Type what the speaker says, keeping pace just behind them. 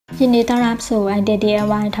ยินดีต้อนรับสู่ไอเดีย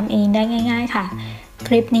DIY ทำเองได้ง่ายๆค่ะค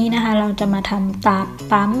ลิปนี้นะคะเราจะมาทำตา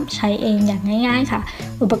ปั๊มใช้เองอย่างง่ายๆค่ะ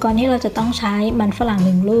อุปกรณ์ที่เราจะต้องใช้มันฝรั่ง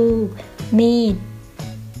1ลูกมีด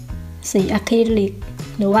สีอะคริลิก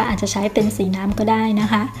หรือว่าอาจจะใช้เป็นสีน้ำก็ได้นะ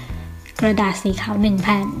คะกระดาษสีขาว1แ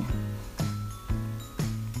ผ่น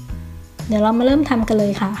เดี๋ยวเรามาเริ่มทำกันเล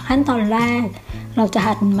ยค่ะขั้นตอนแรกเราจะ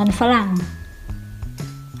หั่นมันฝรั่ง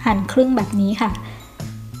หั่นครึ่งแบบนี้ค่ะ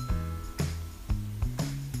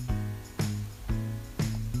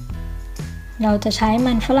เราจะใช้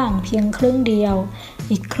มันฝรั่งเพียงครึ่งเดียว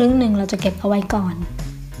อีกครึ่งหนึ่งเราจะเก็บเอาไว้ก่อน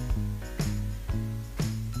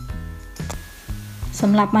ส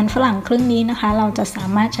ำหรับมันฝรั่งครึ่งนี้นะคะเราจะสา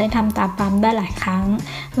มารถใช้ทำตาปั๊มได้หลายครั้ง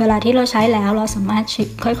เวลาที่เราใช้แล้วเราสามารถ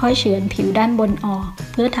ค่อยๆเฉือนผิวด้านบนออก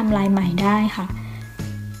เพื่อทำลายใหม่ได้ค่ะ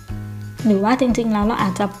หรือว่าจริงๆแล้วเราอา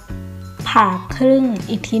จจะผ่าครึ่ง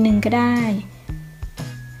อีกทีหนึ่งก็ได้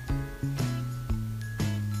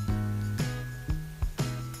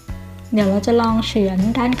เดี๋ยวเราจะลองเฉือน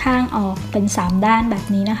ด้านข้างออกเป็น3ด้านแบบ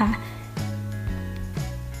นี้นะคะ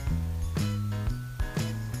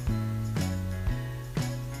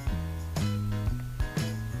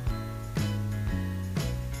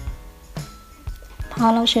พอ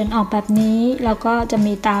เราเฉือนออกแบบนี้เราก็จะ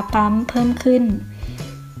มีตาปั๊มเพิ่มขึ้น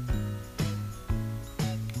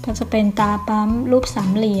ก็จะเป็นตาปั๊มรูปสา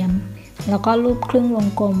มเหลี่ยมแล้วก็รูปครึ่งวง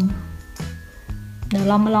กลมเดี๋ยว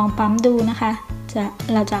เรามาลองปั๊มดูนะคะ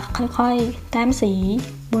เราจะค่อยๆแต้มสี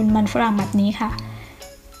บนมันฝรั่งแบบนี้ค่ะ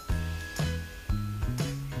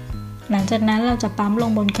หลังจากนั้นเราจะปั๊มล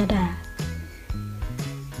งบนกระดาษ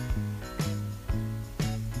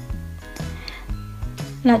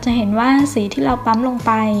เราจะเห็นว่าสีที่เราปั๊มลงไ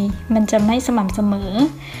ปมันจะไม่สม่ำเสมอ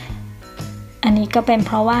อันนี้ก็เป็นเ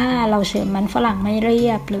พราะว่าเราเฉือนมันฝรั่งไม่เรี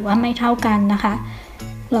ยบหรือว่าไม่เท่ากันนะคะ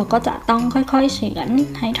เราก็จะต้องค่อยๆเฉือน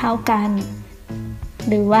ให้เท่ากัน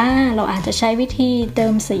หรือว่าเราอาจจะใช้วิธีเติ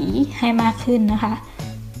มสีให้มากขึ้นนะคะ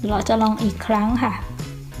เราจะลองอีกครั้งค่ะ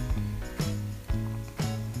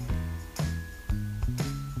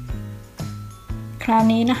คราว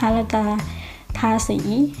นี้นะคะเราจะทาสี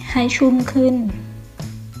ให้ชุ่มขึ้น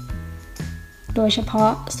โดยเฉพา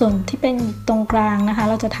ะส่วนที่เป็นตรงกลางนะคะ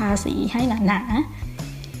เราจะทาสีให้หนา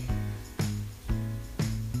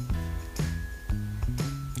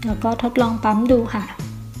ๆแล้วก็ทดลองปั๊มดูค่ะ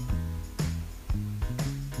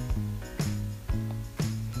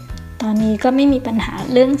ตอนนี้ก็ไม่มีปัญหา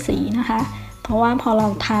เรื่องสีนะคะเพราะว่าพอเรา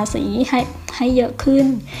ทาสีให้เยอะขึ้น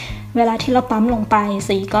เวลาที่เราปั๊มลงไป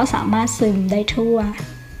สีก็สามารถซึมได้ทั่ว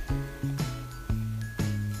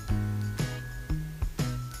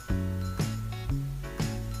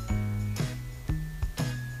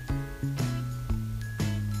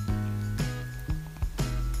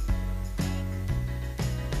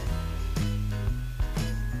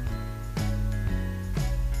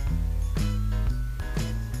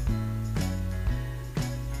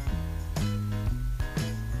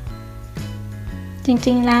จ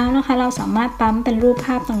ริงๆแล้วนะคะเราสามารถปั๊มเป็นรูปภ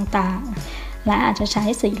าพต่างๆและอาจจะใช้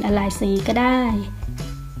สีหลายๆสีก็ได้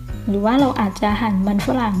หรือว่าเราอาจจะหั่นมันฝ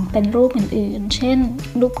รั่งเป็นรูปอื่นๆเช่น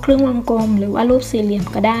รูปครึ่งวงกลมหรือว่ารูปสี่เหลี่ยม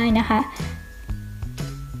ก็ได้นะคะ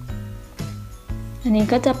อันนี้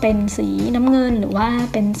ก็จะเป็นสีน้ำเงินหรือว่า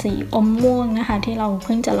เป็นสีอมม่วงนะคะที่เราเ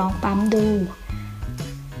พิ่งจะลองปั๊มดู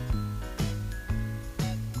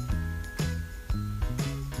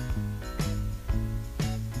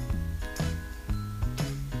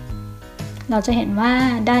เราจะเห็นว่า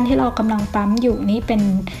ด้านที่เรากำลังปั๊มอยู่นี้เป็น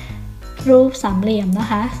รูปสามเหลี่ยมนะ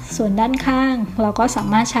คะส่วนด้านข้างเราก็สา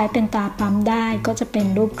มารถใช้เป็นตาปั๊มได้ก็จะเป็น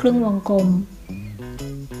รูปครึ่งวงกลม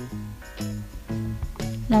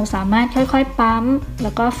เราสามารถค่อยๆปั๊มแ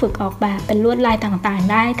ล้วก็ฝึกออกแบบเป็นลวดลายต่าง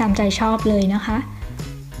ๆได้ตามใจชอบเลยนะคะ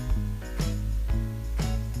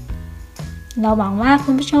เราหวังว่าคุ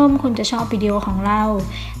ณผู้ชมคงจะชอบวิดีโอของเรา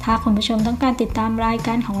ถ้าคุณผู้ชมต้องการติดตามรายก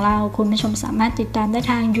ารของเราคุณผู้ชมสามารถติดตามได้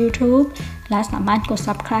ทาง YouTube และสามารถกด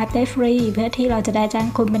subscribe ได้ฟรีเพื่อที่เราจะได้แจ้ง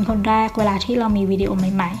คุณเป็นคนแรกเวลาที่เรามีวิดีโอ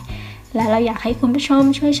ใหม่ๆและเราอยากให้คุณผู้ชม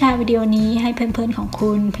ช่วยแชร์วิดีโอนี้ให้เพื่อนๆของ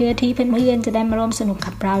คุณเพื่อที่เพื่อนๆจะได้มาร่วมสนุก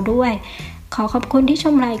กับเราด้วยขอขอบคุณที่ช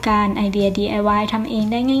มรายการไอเดีย DIY ทำเอง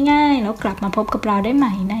ได้ง่ายๆแล้วกลับมาพบกับเราได้ให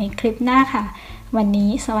ม่ในคลิปหน้าค่ะวันนี้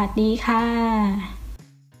สวัสดีค่ะ